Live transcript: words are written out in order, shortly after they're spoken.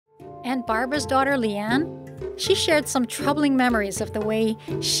And Barbara's daughter, LeAnna, she shared some troubling memories of the way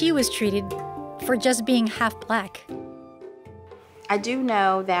she was treated for just being half Black. I do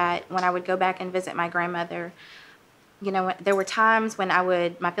know that when I would go back and visit my grandmother, you know, there were times when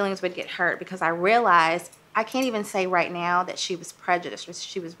my feelings would get hurt because I realized I can't even say right now that she was prejudiced or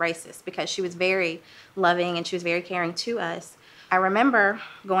she was racist, because she was very loving and she was very caring to us. I remember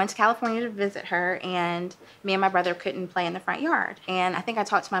going to California to visit her, and me and my brother couldn't play in the front yard. And I think I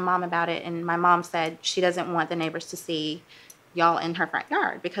talked to my mom about it, and my mom said she doesn't want the neighbors to see y'all in her front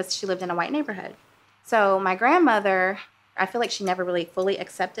yard because she lived in a white neighborhood. So my grandmother, I feel like she never really fully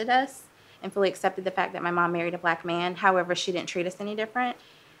accepted us and fully accepted the fact that my mom married a Black man. However, she didn't treat us any different.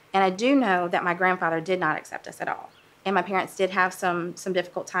 And I do know that my grandfather did not accept us at all. And my parents did have some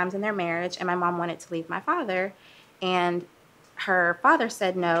difficult times in their marriage, and my mom wanted to leave my father. And her father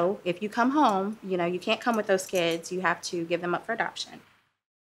said, no, if you come home, you know, you can't come with those kids. You have to give them up for adoption.